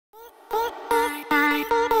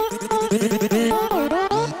So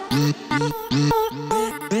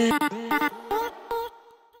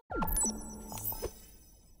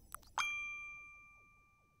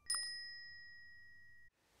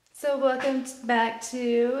welcome back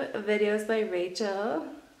to Videos by Rachel.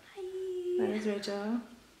 Hi. That is Rachel.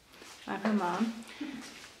 I'm her mom.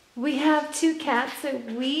 We have two cats that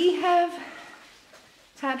we have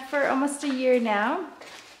had for almost a year now.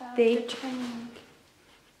 They're turning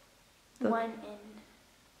one in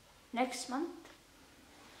next month.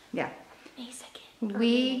 Yeah. May 2nd.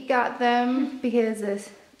 We got them because this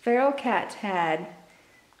feral cat had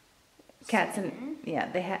cats in,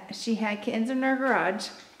 yeah, she had kittens in her garage.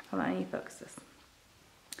 Hold on, you focus this.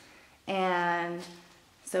 And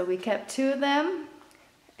so we kept two of them,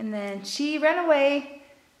 and then she ran away,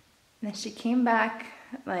 and then she came back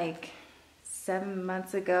like 7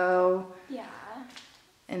 months ago. Yeah.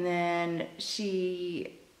 And then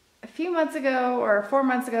she, a few months ago or 4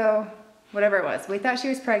 months ago, whatever it was, we thought she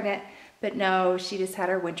was pregnant, but no, she just had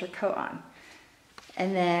her winter coat on.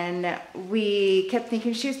 And then we kept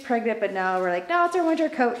thinking she was pregnant, but no, we're like, no, it's her winter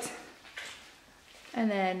coat. And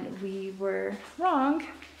then we were wrong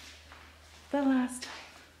the last time.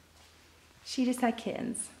 She just had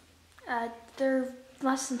kittens. They're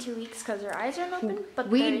less than 2 weeks because their eyes aren't open. But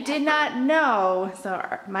we did not know. So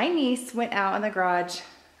my niece went out in the garage,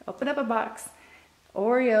 opened up a box.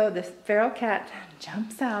 Oreo, the feral cat,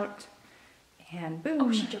 jumps out, and boom.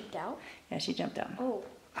 Oh, she jumped out? Yeah, she jumped out. Oh.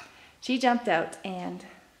 She jumped out, and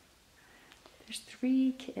there's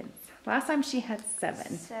 3 kittens. Last time she had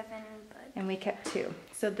 7. 7, but... And we kept 2.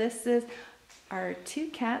 So this is our 2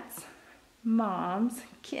 cats, mom's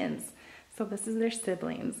kittens. So this is their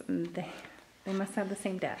siblings, and they must have the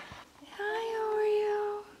same dad.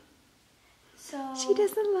 Hi, Oreo. So... She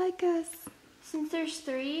doesn't like us. Since there's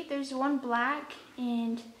 3, there's one black,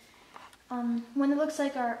 and one that looks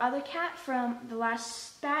like our other cat from the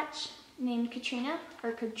last batch named Katrina,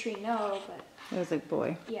 or Katrino, but... It was a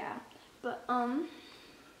boy. Yeah, but,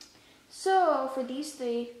 so for these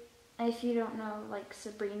 3, if you don't know, like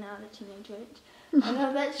Sabrina the Teenage Witch, I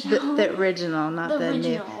know that show. The original, not the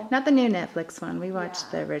original. new, not the new Netflix one. We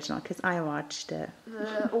watched the original because I watched it.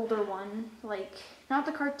 The older one, like not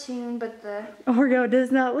the cartoon, but the. Oreo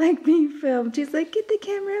does not like being filmed. She's like, get the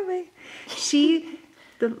camera away.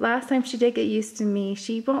 The last time she did get used to me,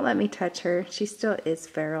 she won't let me touch her. She still is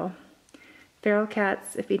feral. Feral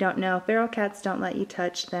cats, if you don't know, feral cats don't let you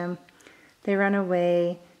touch them. They run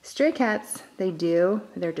away. Stray cats, they do.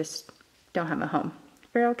 They're just don't have a home.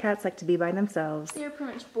 Feral cats like to be by themselves. They're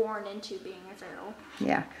pretty much born into being a feral.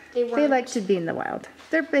 Yeah. They like to be in the wild.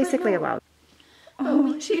 They're basically a wild.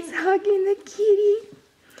 Oh, she's hugging the kitty.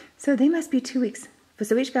 So they must be 2 weeks.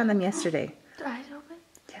 So we found them yesterday. Their eyes are open?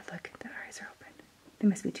 Yeah, look, their eyes are open. They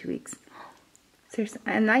must be 2 weeks. Seriously.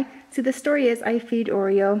 And see, the story is I feed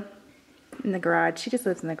Oreo in the garage. She just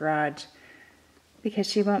lives in the garage because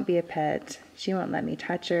she won't be a pet. She won't let me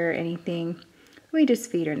touch her or anything. We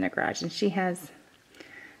just feed her in the garage. And she has,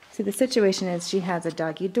 see, the situation is she has a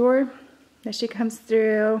doggy door that she comes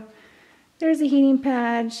through. There's a heating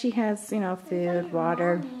pad. She has, you know, food,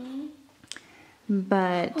 water.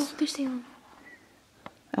 But... Oh, there's Salem.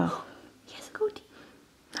 Oh. He has a goatee.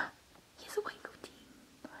 He has a white goatee.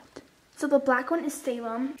 What? So the black one is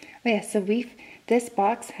Salem. Oh yeah, so this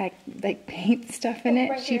box had like paint stuff in it.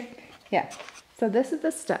 Right here. Yeah. So this is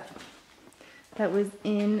the stuff that was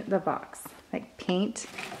in the box. Like paint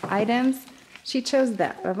items. She chose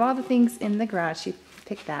that. Of all the things in the garage, she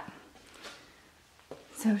picked that.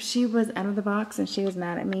 So she was out of the box and she was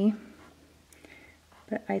mad at me.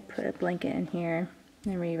 But I put a blanket in here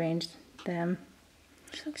and rearranged them.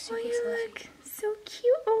 She looks so look so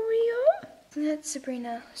cute, Oreo. That's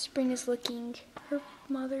Sabrina. Sabrina's licking her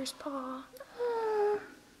mother's paw. Oh,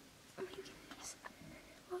 Oh my goodness.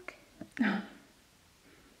 Look. oh.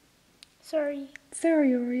 Sorry. Sorry,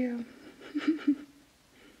 Oreo.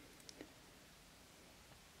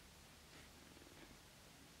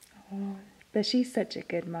 Oh, but she's such a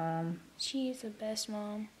good mom. She is the best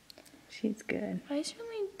mom. She's good. Why is there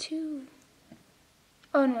only 2?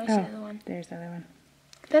 Oh no, I see the other one. There's the other one.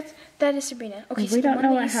 That is Sabrina. Okay, so we the don't one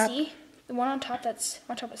know that what you happened. see, the one on top that's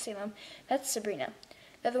on top of Salem, that's Sabrina.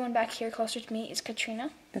 The other one back here closer to me is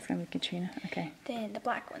Katrina. That's gonna be Katrina. Okay. Then the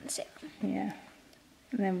black one's Salem. Yeah.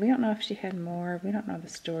 And then we don't know if she had more. We don't know the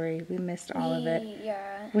story. We missed all of it.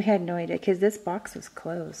 Yeah. We had no idea because this box was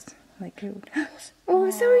closed. Like, oh,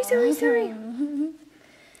 sorry.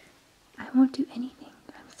 I won't do anything.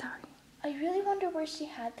 I'm sorry. I really wonder where she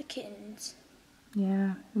had the kittens.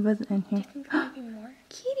 Yeah, it wasn't in here. Do you think there might be more?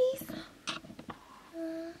 Kitties.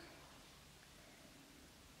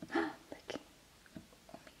 Look. Look.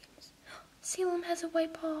 Oh my Salem has a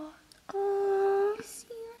white paw. Oh.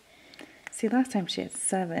 See, last time she had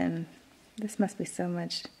 7. This must be so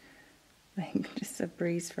much, like, just a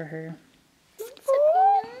breeze for her.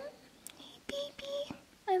 Oh. Hey, baby.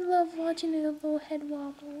 I love watching their little head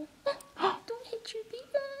wobble. Don't hit your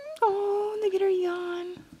baby. Oh, look at her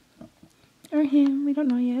yawn. Or him, we don't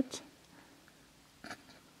know yet.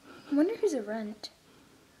 I wonder who's a runt.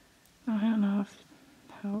 I don't know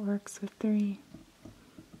how it works with 3.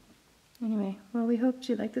 Anyway, well, we hope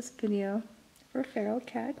you liked this video for Feral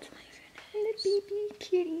Cat and the baby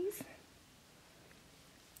kitties.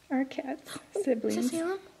 Our cats, siblings. Is that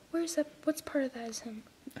Salem? Where's that? What's part of that is him?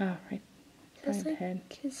 Oh, right by the head.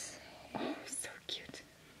 His head. Oh, so cute.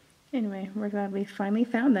 Anyway, we're glad we finally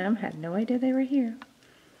found them. Had no idea they were here.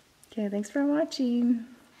 Okay, thanks for watching.